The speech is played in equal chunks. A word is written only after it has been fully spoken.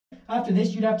after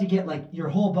this, you'd have to get like your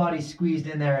whole body squeezed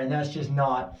in there, and that's just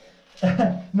not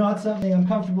not something I'm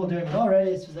comfortable doing. But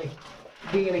already, it's just like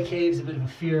being in a cave is a bit of a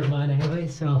fear of mine anyway.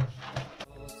 So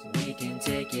we can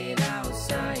take it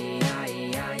outside,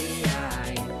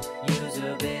 use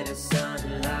a bit of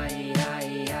sunlight,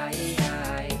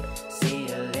 see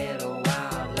a little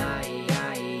wildlife.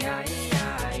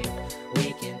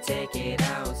 We can take it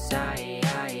outside.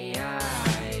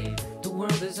 The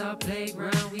world is our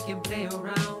playground. We can play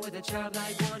around with a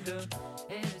childlike wonder,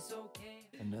 and it's okay.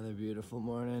 Another beautiful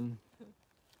morning.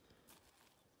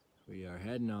 We are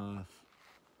heading off.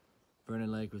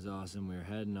 Vernon Lake was awesome. We're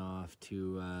heading off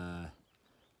to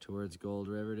towards Gold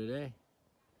River today.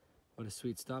 What a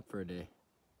sweet stop for a day.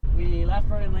 We left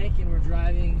Vernon Lake and we're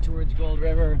driving towards Gold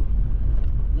River.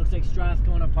 Looks like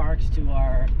Strathcona Park's to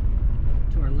our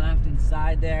left and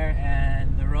side there,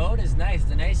 and the road is nice.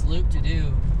 It's a nice loop to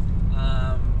do.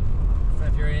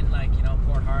 If you're in, like, you know,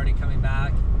 Port Hardy coming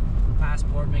back past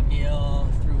Port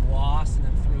McNeill through Wass and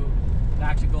then through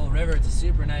back to Gold River, it's a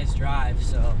super nice drive.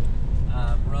 So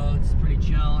road's pretty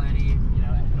chill. Any, you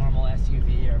know, normal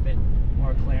SUV or a bit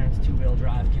more clearance two-wheel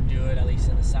drive can do it, at least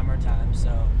in the summertime.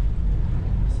 So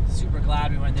super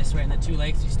glad we went this way, and the two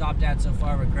lakes we stopped at so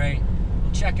far were great.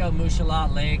 We'll check out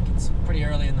Mushalat Lake. It's pretty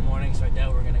early in the morning, so I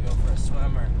doubt we're gonna go for a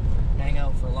swim or hang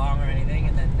out for long or anything,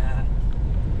 and then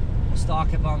we'll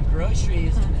stock up on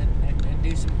groceries and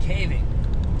do some caving.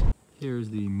 Here's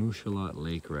the Mushalat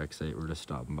Lake wreck site. We're just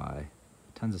stopping by.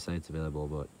 Tons of sites available,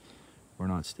 but we're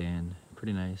not staying.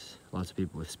 Pretty nice. Lots of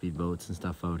people with speedboats and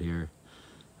stuff out here.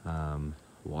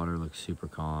 Water looks super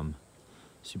calm.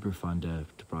 Super fun to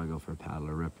probably go for a paddle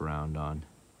or rip around on.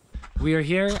 We are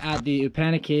here at the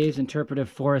Upana Caves Interpretive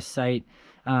Forest Site.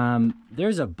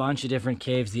 There's a bunch of different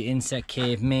caves: the Insect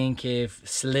Cave, Main Cave,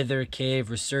 Slither Cave,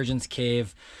 Resurgence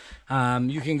Cave.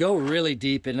 You can go really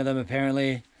deep into them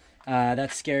apparently.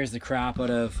 That scares the crap out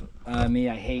of me.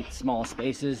 I hate small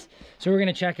spaces. So we're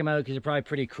gonna check them out because they're probably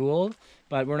pretty cool,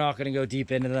 but we're not gonna go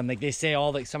deep into them. Like they say,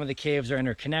 some of the caves are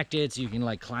interconnected, so you can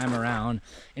like climb around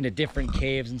into different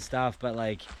caves and stuff, but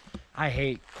like I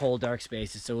hate cold, dark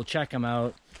spaces, so we'll check them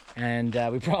out, and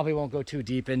we probably won't go too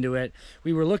deep into it.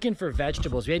 We were looking for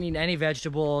vegetables. We hadn't eaten any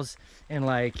vegetables in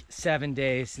like 7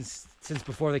 days since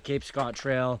before the Cape Scott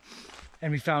Trail,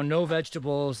 and we found no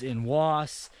vegetables in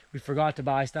Wass. We forgot to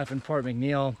buy stuff in Port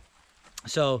McNeill.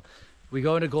 So we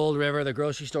go into Gold River. The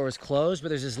grocery store was closed, but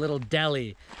there's this little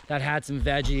deli that had some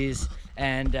veggies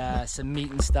and some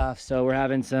meat and stuff. So we're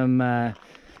having some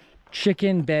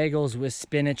chicken bagels with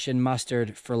spinach and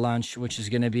mustard for lunch, which is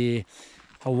gonna be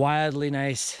a wildly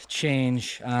nice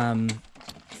change from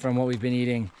what we've been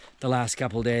eating the last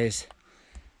couple days.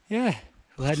 Yeah,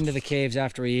 we'll head into the caves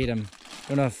after we eat them.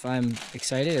 Don't know if I'm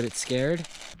excited, a bit scared.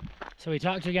 So we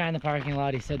talked to a guy in the parking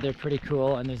lot. He said they're pretty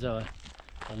cool, and there's a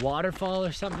waterfall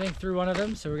or something through one of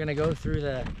them. So we're gonna go through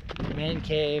the main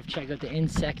cave, check out the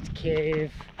Insect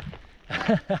Cave,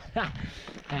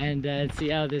 and see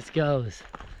how this goes.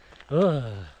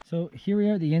 Ugh. So here we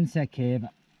are at the Insect Cave.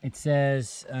 It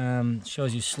says,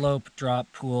 shows you slope,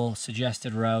 drop, pool,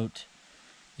 suggested route.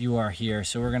 You are here.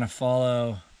 So we're gonna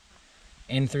follow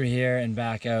in through here and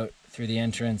back out through the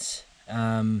entrance.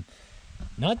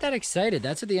 Not that excited.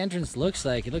 That's what the entrance looks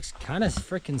like. It looks kind of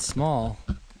freaking small.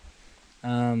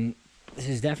 This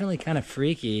is definitely kind of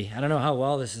freaky. I don't know how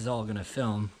well this is all gonna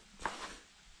film.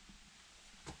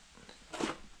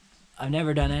 I've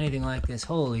never done anything like this.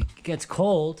 Holy, it gets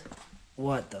cold.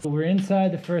 What the? We're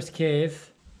inside the first cave.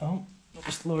 Oh,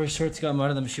 just Laura shorts got one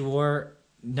of them. She wore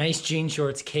nice jean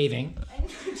shorts caving.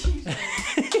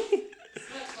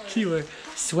 She wore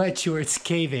sweat shorts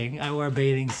caving. I wore a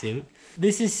bathing suit.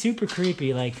 This is super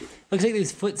creepy. Like, looks like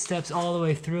there's footsteps all the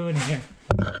way through in here.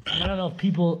 I don't know if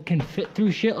people can fit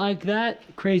through shit like that.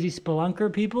 Crazy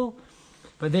spelunker people.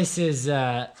 But this is,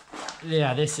 yeah,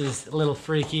 this is a little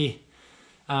freaky.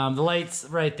 The light's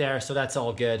right there, so that's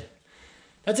all good.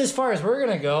 That's as far as we're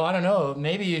gonna go. I don't know,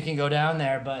 maybe you can go down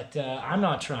there, but I'm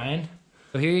not trying.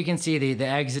 So here you can see the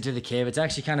exit to the cave. It's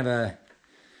actually kind of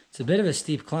it's a bit of a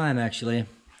steep climb actually.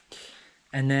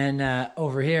 And then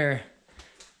over here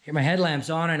my headlamp's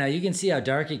on right now. You can see how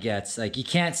dark it gets. Like you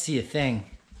can't see a thing.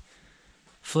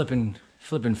 Flipping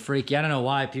freaky. I don't know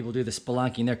why people do the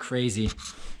spelunking. They're crazy.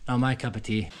 Not my cup of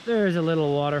tea. There's a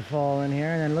little waterfall in here,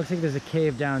 and then it looks like there's a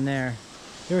cave down there.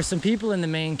 There were some people in the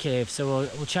main cave, so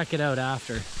we'll check it out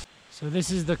after. So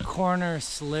this is the corner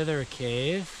Slither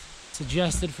Cave.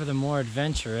 Suggested for the more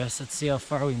adventurous. Let's see how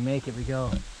far we make it. We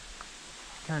go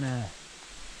kind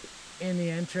of in the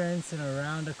entrance and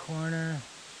around a corner,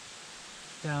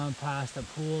 down past a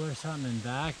pool or something and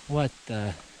back. What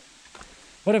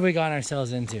have we gotten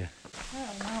ourselves into? I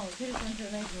don't know. We could have went to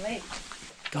a nice lake.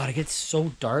 God, it gets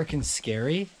so dark and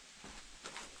scary.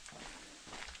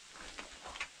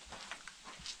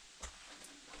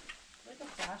 Like a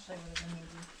flashlight would have been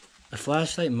easy. A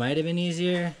flashlight might have been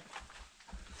easier.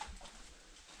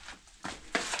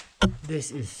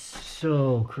 This is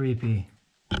so creepy.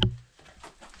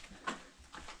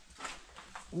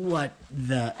 What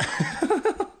the?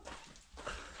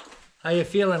 How you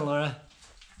feeling, Laura?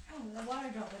 Oh, the water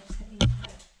droplet just hit me in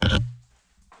the head.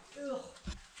 Ugh.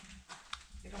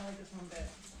 I don't like this one bit.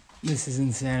 This is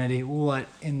insanity. What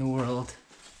in the world?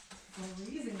 We're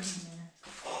freezing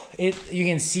in there. You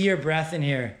can see your breath in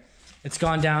here. It's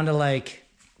gone down to like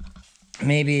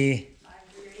maybe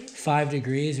 5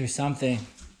 degrees or something.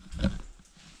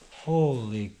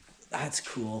 Holy, that's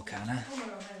cool, kinda. Oh my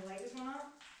god, my light is on.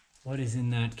 What is in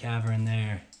that cavern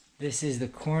there? This is the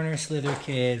corner slither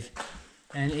cave,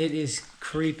 and it is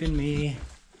creeping me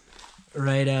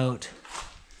right out.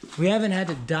 We haven't had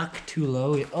to duck too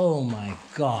low. Oh my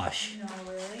gosh. No,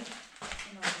 really?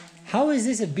 How is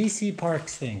this a BC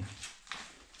Parks thing?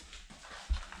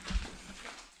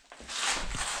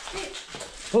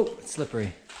 Oh, it's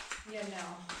slippery. Yeah, no.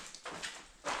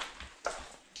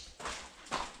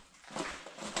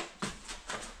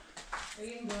 Are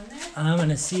you gonna go in there? I'm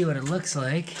gonna see what it looks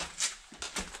like. It's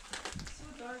so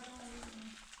dark.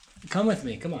 Come with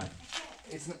me, come on.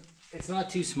 It's not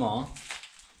too small.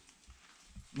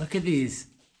 Look at these.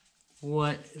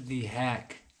 What the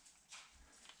heck?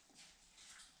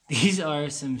 These are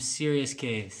some serious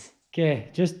caves. Okay,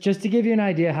 just to give you an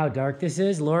idea how dark this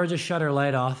is, Laura just shut her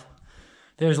light off.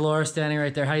 There's Laura standing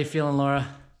right there. How you feeling, Laura?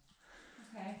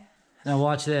 Okay. Now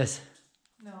watch this.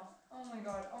 No. Oh my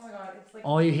god. Oh my god. It's like.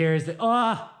 All you hear is the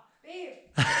Babe.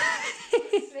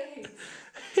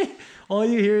 Babe. all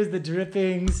you hear is the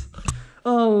drippings.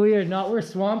 Oh, we're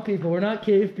swamp people. We're not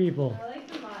cave people. I like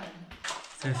the mud.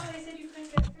 So- Oh, they said you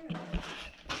couldn't get through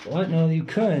it. What? No, you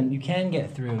couldn't. You can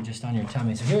get through just on your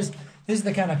tummy. So this is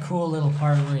the kind of cool little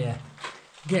part where you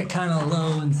get kind of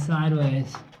low and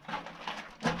sideways.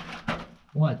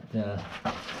 What the?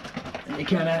 And you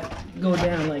kind of go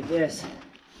down like this.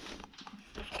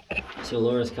 So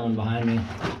Laura's coming behind me.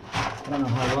 I don't know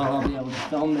how well I'll be able to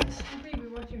film this. Oh, baby,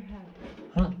 watch your head.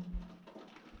 Huh?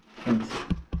 Thanks.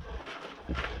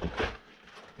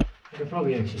 I could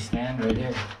probably actually stand right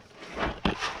here.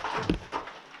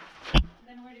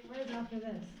 Then where do you go after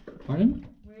this? Pardon?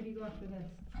 Where do you go after this?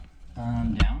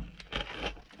 Down.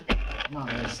 Not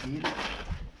very steep.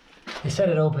 They said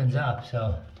it opens up,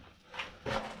 so.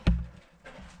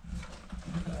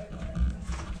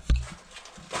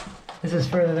 This is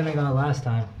further than I got last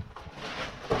time.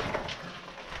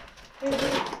 Baby.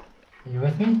 Are you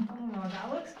with me? Oh no,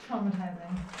 that looks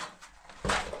traumatizing.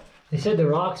 They said the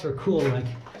rocks were cool, like,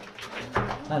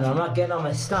 I don't know, I'm not getting on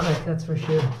my stomach, that's for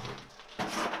sure.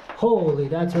 Holy,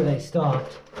 that's where they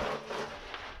stopped.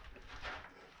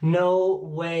 No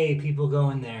way people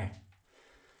go in there.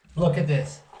 Look at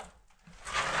this.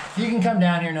 You can come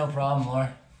down here, no problem,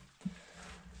 Laura.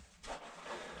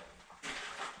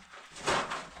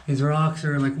 These rocks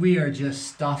are like, we are just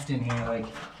stuffed in here, like.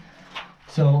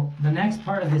 So the next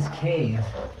part of this cave,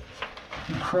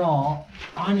 you crawl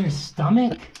on your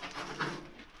stomach.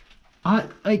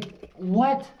 Like,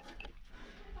 what?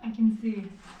 I can see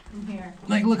from here.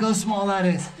 Like, look how small that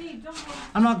is. Babe, don't go.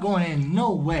 I'm not going in,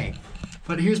 no way.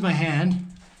 But here's my hand,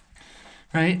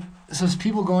 right? So as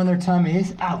people go on their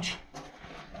tummies, ouch.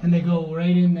 And they go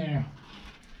right in there.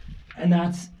 And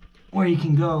that's where you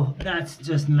can go. That's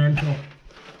just mental.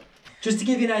 Just to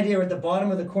give you an idea, we're at the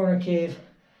bottom of the corner cave.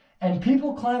 And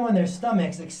people climb on their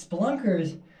stomachs, like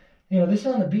spelunkers. You know, this is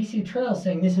on the BC Trail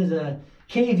saying this is a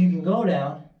cave you can go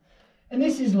down. And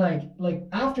this is like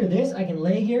after this, I can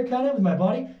lay here kind of with my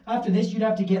body. After this, you'd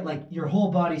have to get like your whole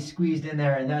body squeezed in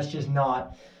there, and that's just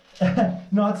not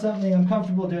not something I'm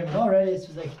comfortable doing. But already, it's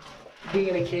just like being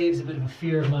in a cave is a bit of a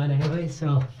fear of mine anyway.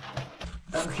 So,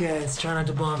 okay, let's try not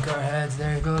to bonk our heads.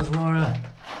 There goes Laura,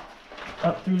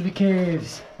 up through the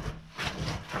caves.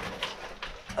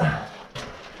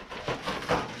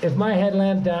 If my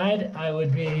headlamp died, I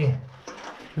would be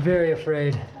very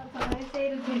afraid. That's what I say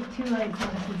to take 2 lights on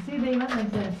this. See, they went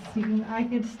like this. I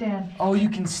could stand. Oh, you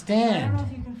can I don't stand. know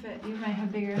if you can fit. You might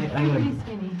have bigger. I You're got- pretty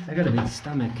skinny. I got a big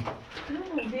stomach. No,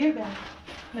 very bad.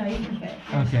 No, you can fit.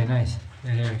 Okay, nice.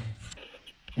 Right here.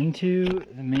 Into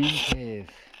the main cave.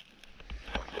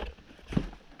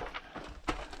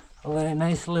 A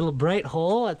nice little bright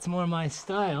hole. That's more my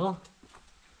style.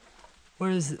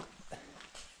 Where's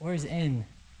in?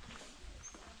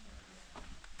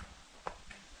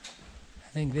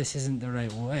 I think this isn't the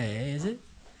right way, is it?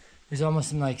 There's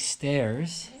almost some like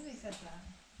stairs. Maybe said that.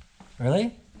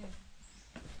 Really?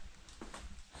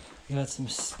 We got some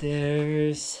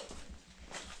stairs.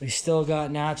 We still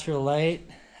got natural light.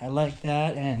 I like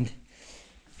that. And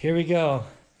here we go.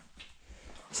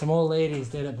 Some old ladies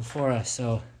did it before us,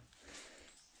 so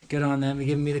good on them. They're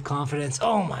giving me the confidence.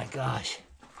 Oh my gosh.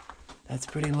 That's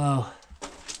pretty low.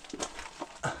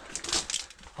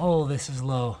 Oh, this is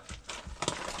low.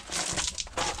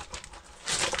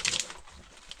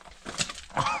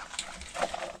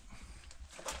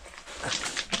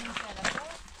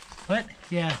 What?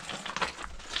 Yeah.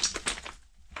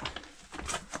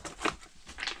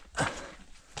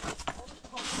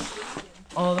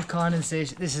 All the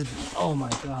condensation. This is, oh my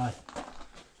God.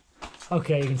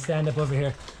 Okay, you can stand up over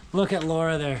here. Look at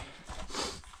Laura there.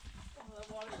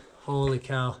 Holy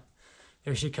cow.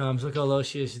 There she comes. Look how low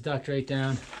she is. She's ducked right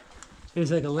down.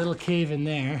 There's like a little cave in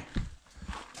there.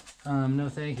 No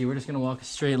thank you. We're just gonna walk a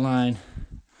straight line.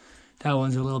 That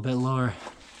one's a little bit lower.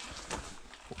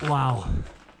 Wow.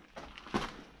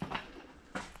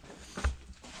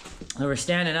 So we're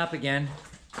standing up again.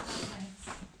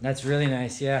 That's really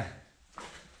nice, yeah.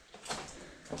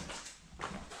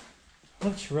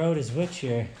 Which road is which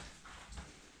here?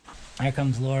 Here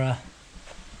comes Laura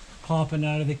popping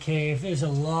out of the cave. There's a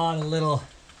lot of little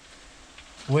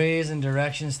ways and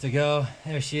directions to go.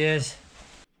 There she is.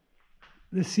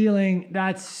 The ceiling,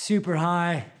 that's super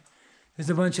high.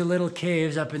 There's a bunch of little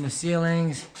caves up in the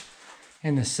ceilings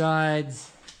and the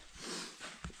sides.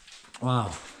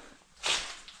 Wow.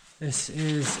 This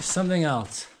is something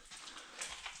else.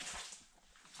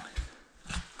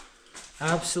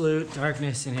 Absolute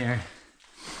darkness in here.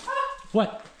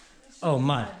 What? Oh,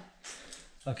 mud.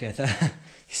 Okay, you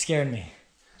scared me.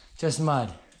 Just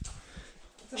mud.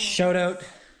 Shout out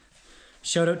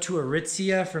to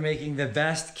Aritzia for making the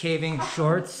best caving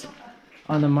shorts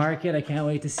on the market. I can't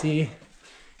wait to see.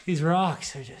 These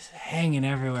rocks are just hanging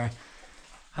everywhere.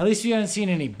 At least we haven't seen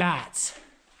any bats.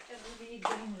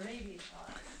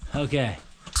 Okay,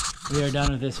 we are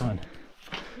done with this one.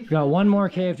 We've got one more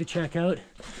cave to check out.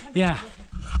 Yeah,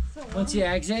 once you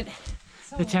exit,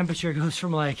 the temperature goes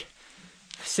from like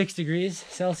 6 degrees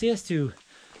Celsius to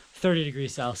 30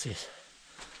 degrees Celsius.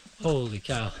 Holy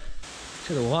cow.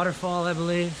 To the waterfall, I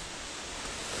believe.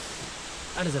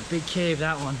 That is a big cave,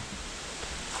 that one.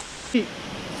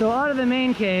 So out of the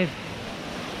main cave,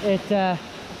 it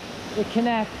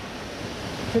connects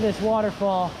to this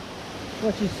waterfall,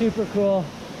 which is super cool.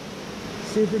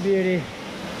 Super beauty.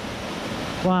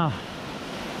 Wow.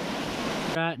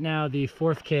 We're at now the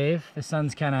 4th cave. The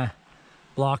sun's kind of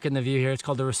blocking the view here. It's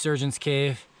called the Resurgence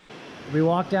Cave. We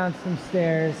walked down some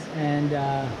stairs and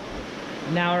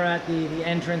now we're at the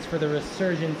entrance for the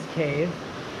Resurgence Cave.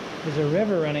 There's a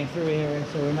river running through here,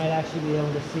 so we might actually be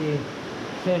able to see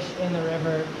fish in the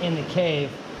river in the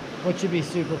cave, which would be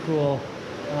super cool.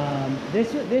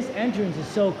 This entrance is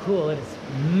so cool. It is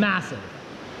massive.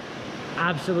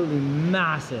 Absolutely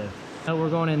massive. We're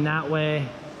going in that way.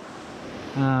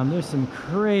 There's some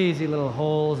crazy little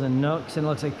holes and nooks, and it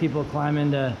looks like people climb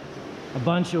into a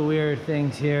bunch of weird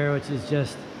things here, which is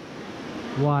just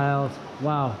wild.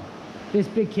 Wow. This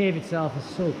big cave itself is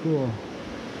so cool.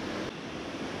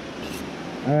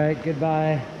 All right,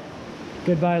 goodbye.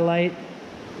 Goodbye, light.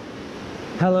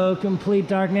 Hello, complete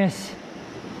darkness.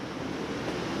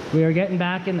 We are getting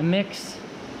back in the mix.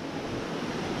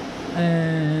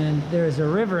 And there's a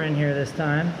river in here this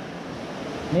time.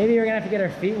 Maybe we're gonna have to get our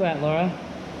feet wet, Laura.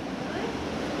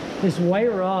 This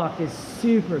white rock is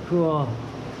super cool.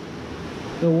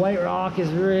 The white rock is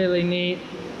really neat.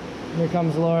 Here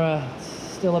comes Laura. It's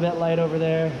still a bit light over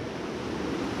there.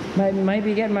 Might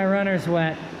be getting my runners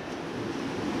wet.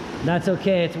 That's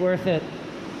okay, it's worth it.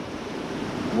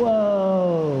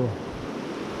 Whoa.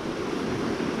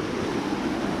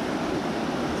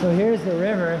 So here's the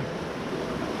river.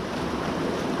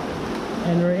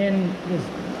 And we're in this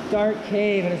dark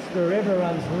cave, and the river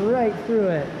runs right through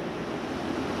it.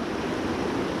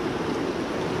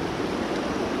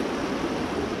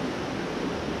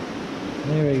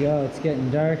 There we go, it's getting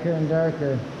darker and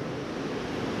darker.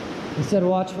 He said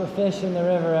watch for fish in the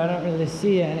river. I don't really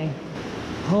see any.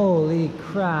 Holy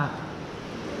crap.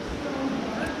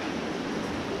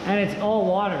 And it's all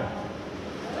water.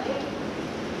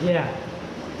 Yeah.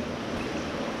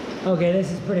 Okay,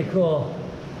 this is pretty cool.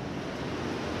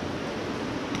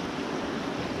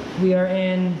 We are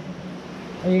in,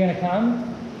 are you gonna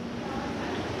come?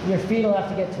 Your feet will have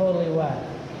to get totally wet.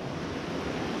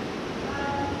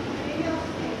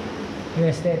 You're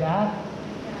gonna stay back?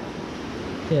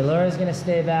 Okay, Laura's gonna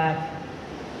stay back.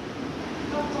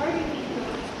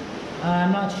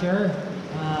 I'm not sure.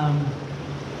 I'm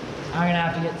gonna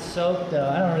have to get soaked though.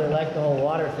 I don't really like the whole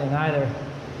water thing either.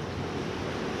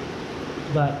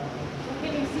 but What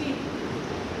can you see?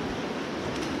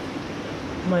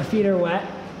 my feet are wet,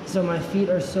 so my feet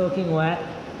are soaking wet.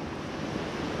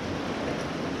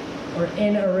 We're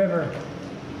in a river.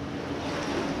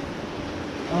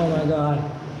 Oh my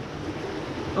God.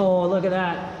 Oh, look at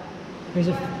that. There's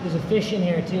a fish in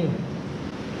here too.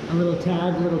 A little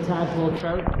tadpole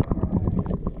trout.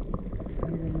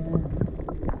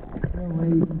 No way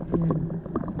you can see him.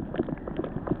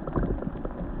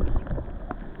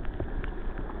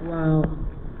 Wow.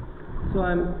 So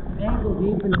I'm ankle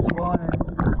deep in the water,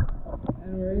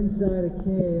 and we're inside a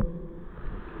cave.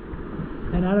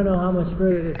 And I don't know how much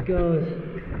further this goes,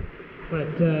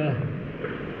 but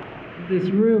this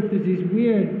roof, there's these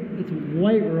weird, it's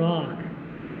white rock.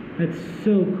 That's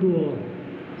so cool.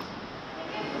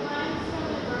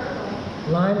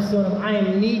 Limestone. I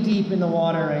am knee deep in the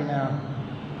water right now.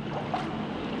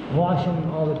 Washing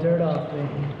all the dirt off me.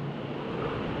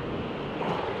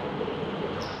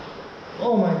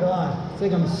 Oh my God, it's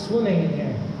like I'm swimming in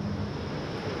here.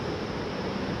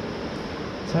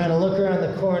 Trying to look around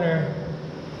the corner.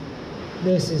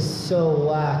 This is so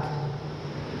whack.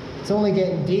 It's only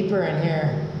getting deeper in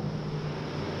here.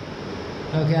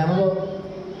 Okay, I'm about...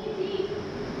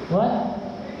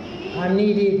 What? I'm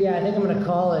knee deep, yeah, I think I'm gonna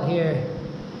call it here.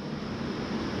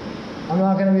 I'm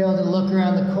not gonna be able to look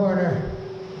around the corner,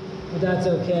 but that's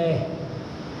okay.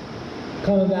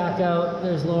 Coming back out,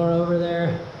 there's Laura over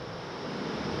there.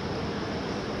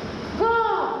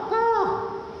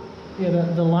 Yeah,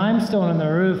 the limestone on the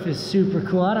roof is super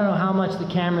cool. I don't know how much the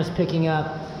camera's picking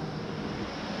up.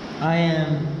 I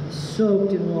am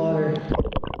soaked in water, and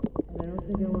I don't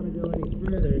think I want to go any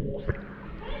further.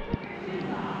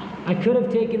 I could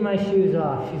have taken my shoes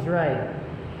off, she's right.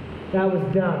 That was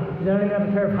dumb, because I don't even have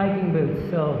a pair of hiking boots,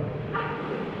 so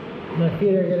my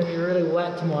feet are going to be really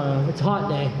wet tomorrow. It's a hot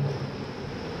day.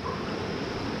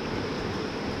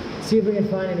 See if we can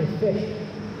find any fish.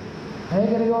 I ain't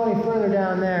gonna go any further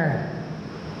down there.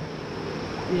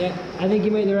 Yeah, I think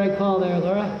you made the right call there,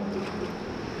 Laura.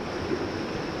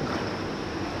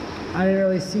 I didn't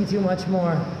really see too much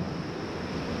more.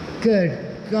 Good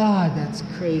God, that's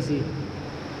crazy.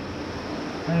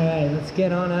 All right, let's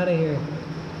get on out of here.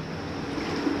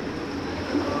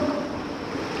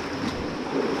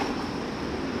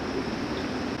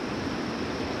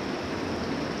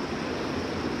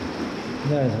 You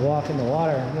guys walk in the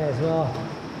water, may as well.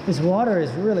 This water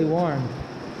is really warm.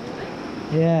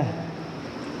 Yeah.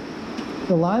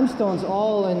 The limestone's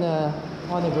all in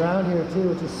on the ground here too,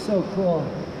 which is so cool.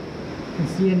 You can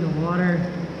see in the water.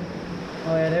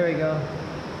 Oh yeah, there we go.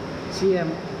 See,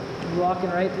 I'm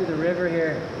walking right through the river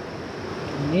here.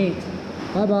 Neat.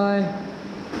 Bye-bye.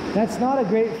 That's not a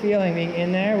great feeling being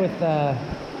in there with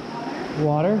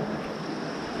water.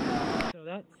 So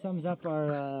that sums up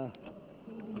our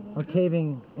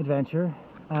caving adventure.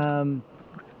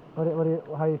 How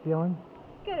are you feeling?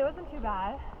 Good, it wasn't too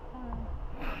bad.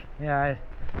 Yeah,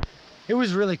 it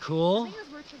was really cool. I think it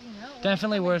was worth checking out.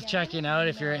 Definitely worth checking out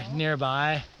if you're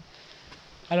nearby.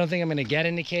 I don't think I'm gonna get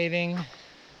into caving,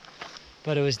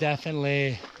 but it was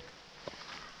definitely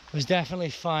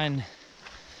fun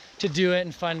to do it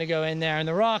and fun to go in there. And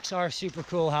the rocks are super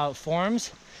cool how it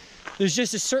forms. There's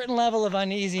just a certain level of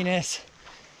uneasiness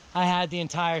I had the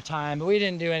entire time, but we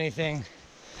didn't do anything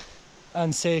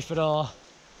unsafe at all.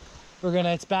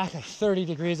 It's back like 30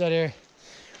 degrees out here.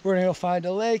 We're gonna go find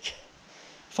a lake,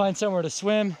 find somewhere to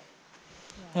swim,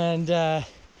 and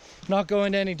not go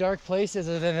into any dark places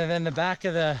other than the back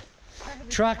of the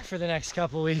truck for the next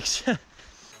couple weeks.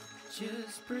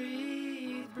 Just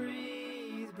breathe,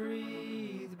 breathe, breathe.